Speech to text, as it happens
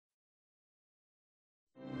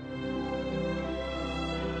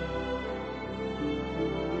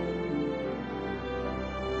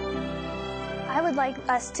I would like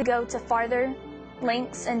us to go to farther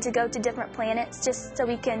lengths and to go to different planets just so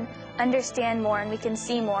we can understand more and we can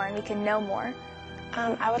see more and we can know more.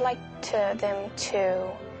 I would like them to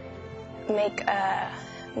make a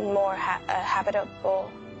more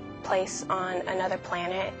habitable place on another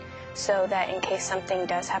planet so that in case something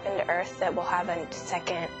does happen to Earth that we'll have a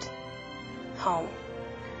second home.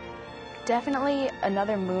 Definitely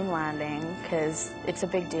another moon landing, because it's a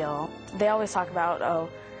big deal. They always talk about,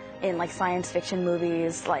 in like science fiction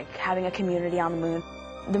movies, like having a community on the moon.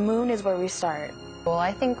 The moon is where we start. Well,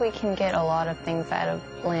 I think we can get a lot of things out of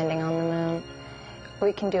landing on the moon.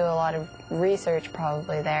 We can do a lot of research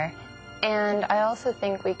probably there. And I also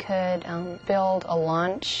think we could build a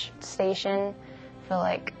launch station for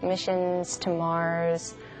like missions to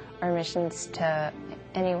Mars or missions to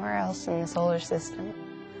anywhere else in the solar system.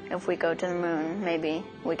 If we go to the moon, maybe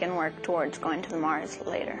we can work towards going to the Mars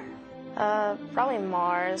later. Probably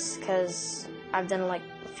Mars, because I've done like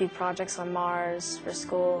a few projects on Mars for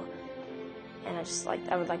school, and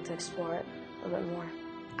I would like to explore it a little bit more.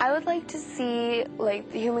 I would like to see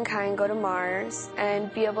like humankind go to Mars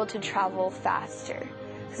and be able to travel faster.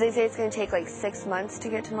 Because they say it's going to take like 6 months to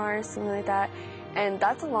get to Mars, something like that, and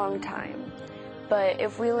that's a long time. But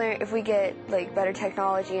if we get like better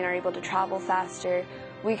technology and are able to travel faster,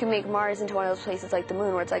 we can make Mars into one of those places like the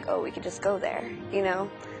moon where it's like, oh, we could just go there, you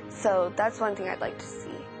know? So that's one thing I'd like to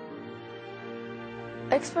see.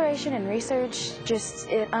 Exploration and research,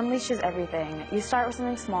 it unleashes everything. You start with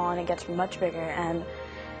something small and it gets much bigger, and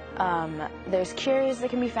there's cures that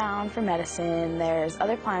can be found for medicine, there's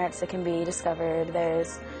other planets that can be discovered,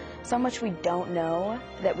 there's so much we don't know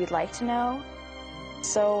that we'd like to know.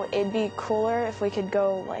 So it'd be cooler if we could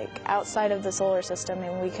go like outside of the solar system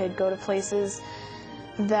and we could go to places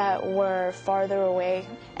that were farther away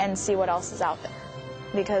and see what else is out there.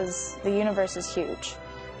 Because the universe is huge,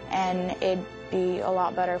 and it'd be a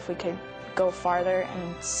lot better if we could go farther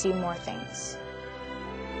and see more things.